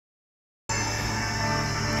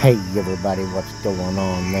Hey everybody, what's going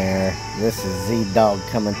on there? This is Z-Dog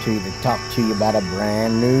coming to you to talk to you about a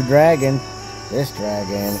brand new dragon. This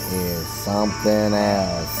dragon is something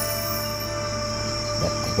else. The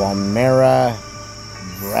Quimera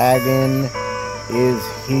dragon is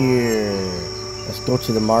here. Let's go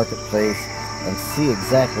to the marketplace and see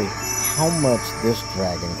exactly how much this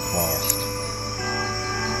dragon cost.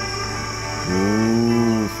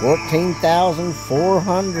 Ooh,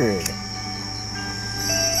 14,400.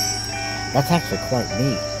 That's actually quite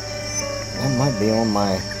neat. That might be on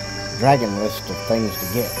my dragon list of things to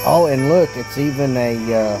get. Oh, and look, it's even a,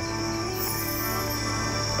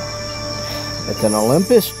 it's an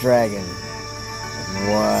Olympus dragon.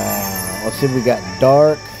 Wow. Let's see, we got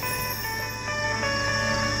Dark,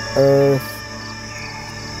 Earth.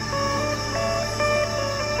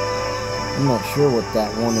 I'm not sure what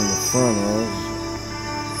that one in the front is.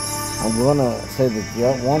 I'm gonna say that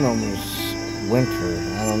the one of them is Winter.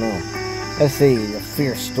 I don't know. Let's see, the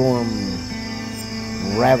fierce storm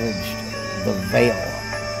ravaged the Vale.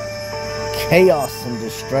 Chaos and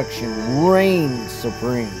destruction reigned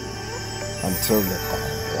supreme until the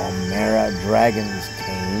Quimera dragons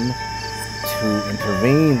came to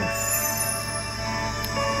intervene.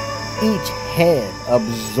 Each head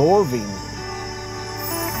absorbing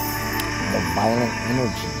the violent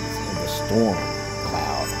energies of the storm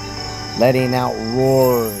cloud, letting out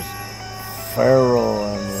roars feral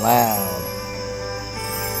and loud.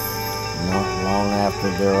 Not long after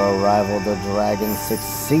their arrival, the dragons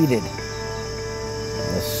succeeded.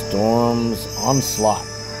 The storm's onslaught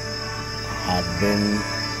had been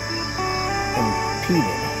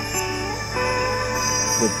impeded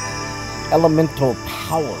with elemental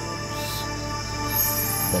powers.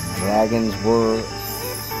 The dragons were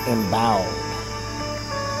emboweled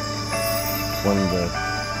when the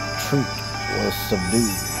treat was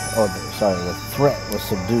subdued. Or the threat was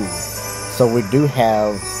subdued. So we do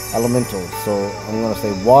have elementals. So I'm going to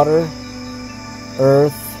say water,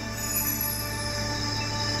 earth,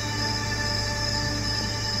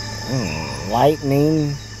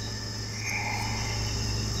 lightning,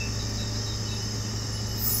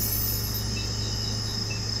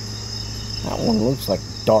 that one looks like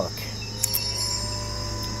dark.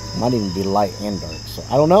 Might even be light and dark. So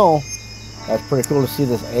I don't know. That's pretty cool to see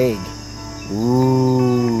this egg.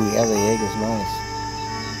 Ooh, yeah, the egg is nice.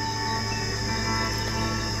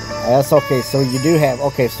 That's okay. So you do have,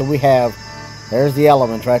 okay, so we have, there's the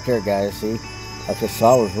elements right there, guys. See? Okay, so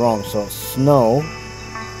I was wrong. So it's snow,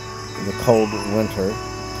 the cold winter,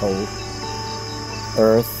 cold,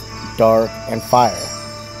 earth, dark, and fire.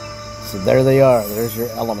 So there they are. There's your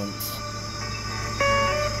elements.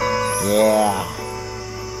 Yeah.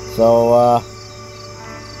 So,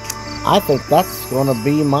 I think that's going to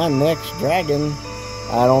be my next dragon.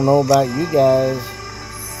 I don't know about you guys.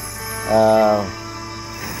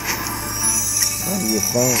 What do you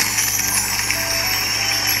think?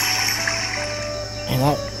 And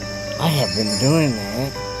I have been doing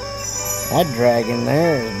that. That dragon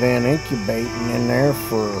there has been incubating in there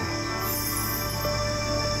for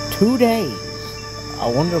 2 days. I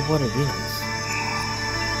wonder what it is.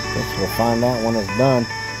 Guess we'll find out when it's done.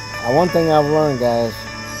 One thing I've learned, guys,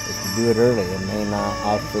 if you do it early, it may not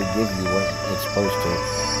actually give you what it's supposed to.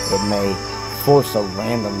 It may force a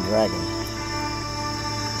random dragon.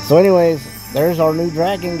 So anyways, there's our new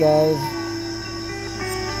dragon, guys.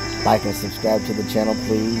 Like and subscribe to the channel,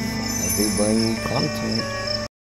 please, as we bring you content.